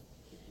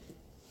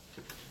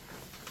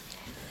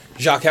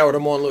Jacques Howard.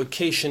 I'm on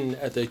location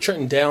at the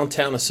Trenton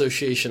Downtown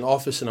Association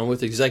office, and I'm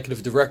with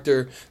Executive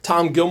Director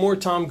Tom Gilmour.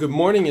 Tom, good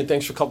morning, and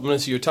thanks for a couple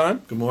minutes of your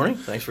time. Good morning.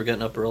 Thanks for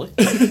getting up early.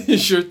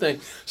 Sure thing.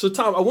 So,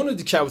 Tom, I wanted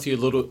to chat with you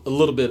a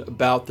little bit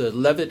about the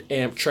Levitt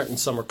Amp Trenton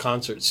Summer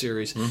Concert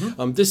Series.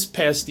 This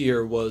past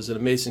year was an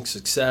amazing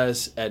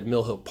success at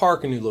Mill Hill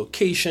Park, a new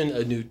location,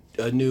 a new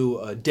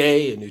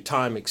day, a new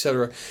time,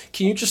 etc.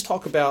 Can you just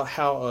talk about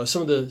how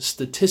some of the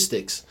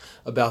statistics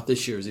about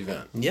this year's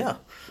event? Yeah.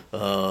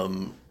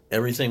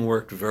 Everything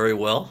worked very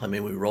well. I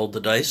mean, we rolled the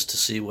dice to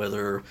see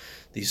whether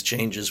these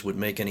changes would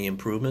make any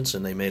improvements,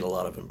 and they made a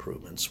lot of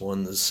improvements.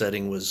 One, the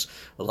setting was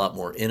a lot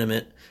more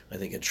intimate. I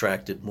think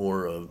attracted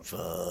more of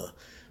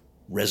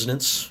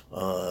residents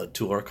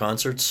to our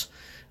concerts.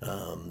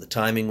 The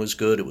timing was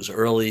good. It was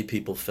early.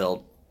 People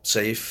felt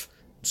safe,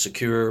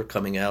 secure,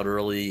 coming out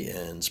early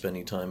and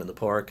spending time in the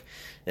park.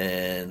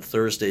 And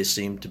Thursday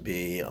seemed to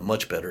be a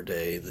much better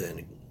day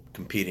than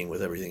competing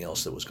with everything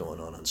else that was going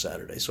on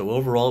Saturday. So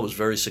overall, it was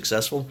very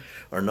successful.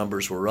 Our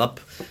numbers were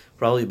up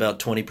probably about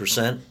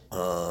 20%,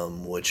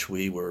 which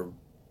we were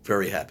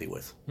very happy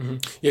with.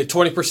 Yeah,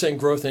 20%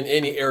 growth in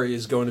any area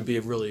is going to be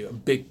a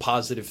big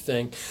positive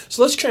thing.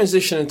 So let's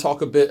transition and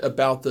talk a bit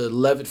about the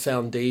Levitt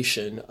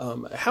Foundation.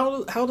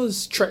 How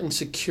does Trenton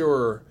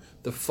secure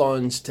the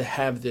funds to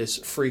have this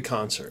free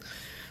concert?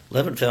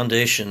 Levitt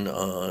Foundation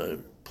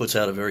puts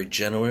out a very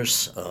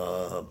generous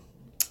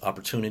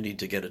opportunity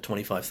to get a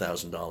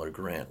 $25,000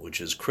 grant,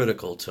 which is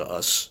critical to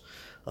us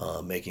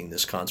making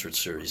this concert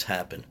series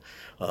happen.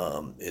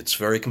 It's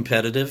very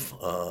competitive.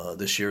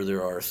 This year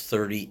there are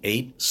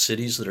 38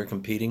 cities that are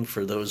competing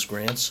for those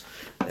grants,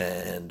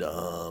 and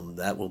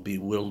that will be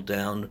whittled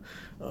down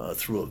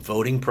through a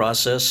voting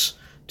process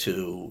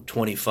to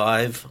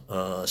 25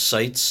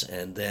 sites,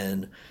 and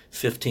then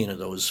 15 of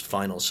those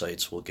final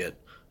sites will get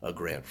a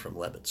grant from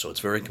Levitt. So it's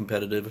very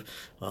competitive.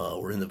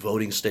 We're in the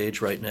voting stage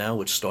right now,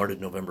 which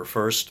started November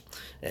 1st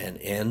and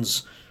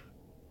ends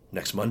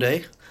next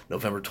Monday,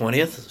 November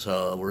 20th.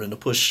 So we're in the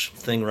push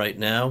thing right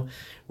now.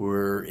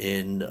 We're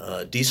in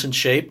decent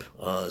shape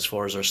as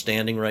far as our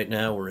standing right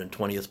now. We're in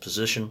 20th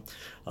position,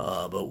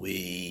 but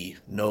we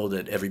know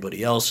that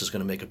everybody else is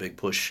going to make a big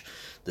push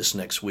this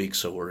next week.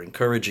 So we're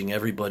encouraging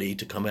everybody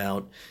to come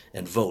out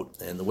and vote.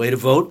 And the way to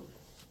vote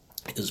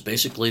is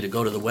basically to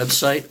go to the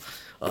website,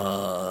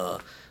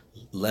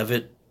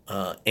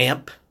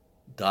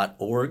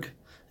 levittamp.org,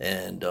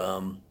 and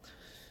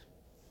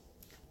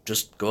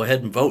just go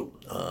ahead and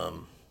vote.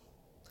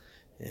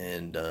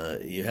 And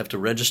you have to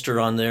register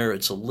on there.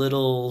 It's a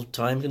little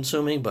time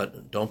consuming,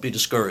 but don't be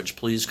discouraged.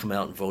 Please come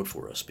out and vote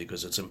for us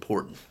because it's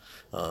important.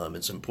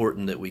 It's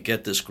important that we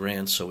get this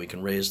grant so we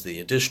can raise the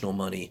additional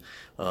money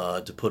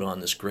to put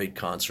on this great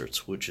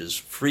concerts, which is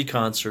free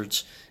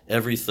concerts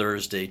every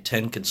Thursday,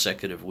 10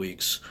 consecutive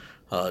weeks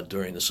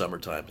during the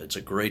summertime. It's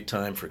a great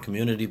time for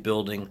community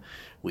building.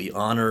 We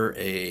honor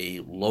a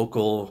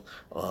local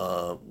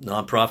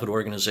nonprofit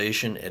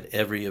organization at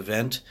every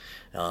event,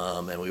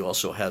 and we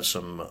also have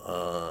some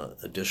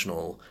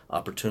additional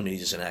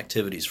opportunities and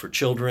activities for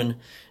children.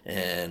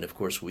 And of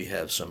course, we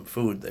have some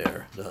food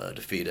there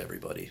to feed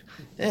everybody,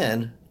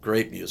 and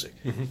great music.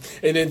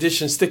 In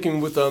addition,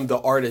 sticking with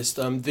the artists,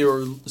 there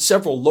were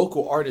several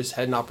local artists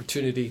had an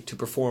opportunity to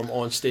perform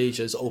on stage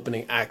as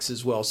opening acts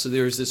as well. So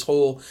there's this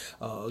whole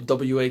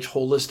WH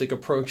holistic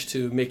approach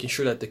to making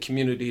sure that the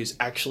community is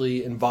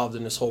actually involved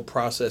in this whole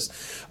process.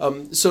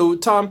 So,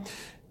 Tom,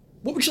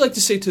 what would you like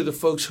to say to the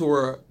folks who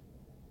are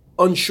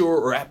unsure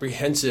or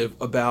apprehensive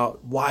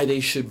about why they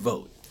should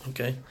vote?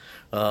 Okay.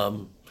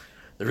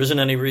 There isn't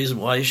any reason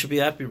why you should be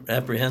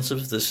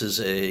apprehensive. This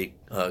is a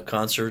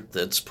concert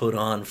that's put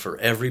on for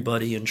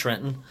everybody in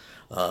Trenton.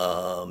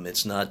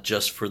 It's not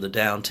just for the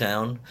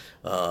downtown.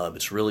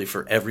 It's really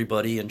for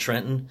everybody in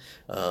Trenton.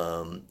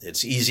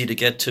 It's easy to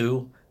get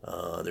to.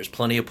 There's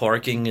plenty of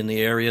parking in the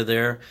area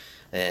there.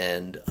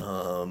 And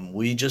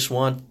we just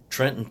want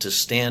Trenton to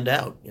stand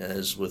out.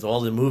 As with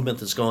all the movement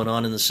that's going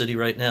on in the city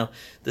right now,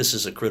 this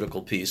is a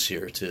critical piece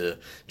here to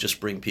just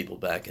bring people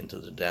back into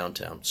the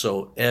downtown.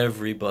 So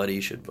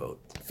everybody should vote.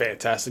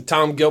 Fantastic.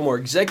 Tom Gilmour,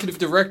 Executive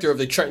Director of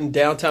the Trenton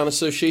Downtown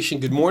Association.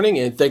 Good morning,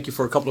 and thank you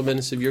for a couple of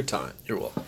minutes of your time. You're welcome.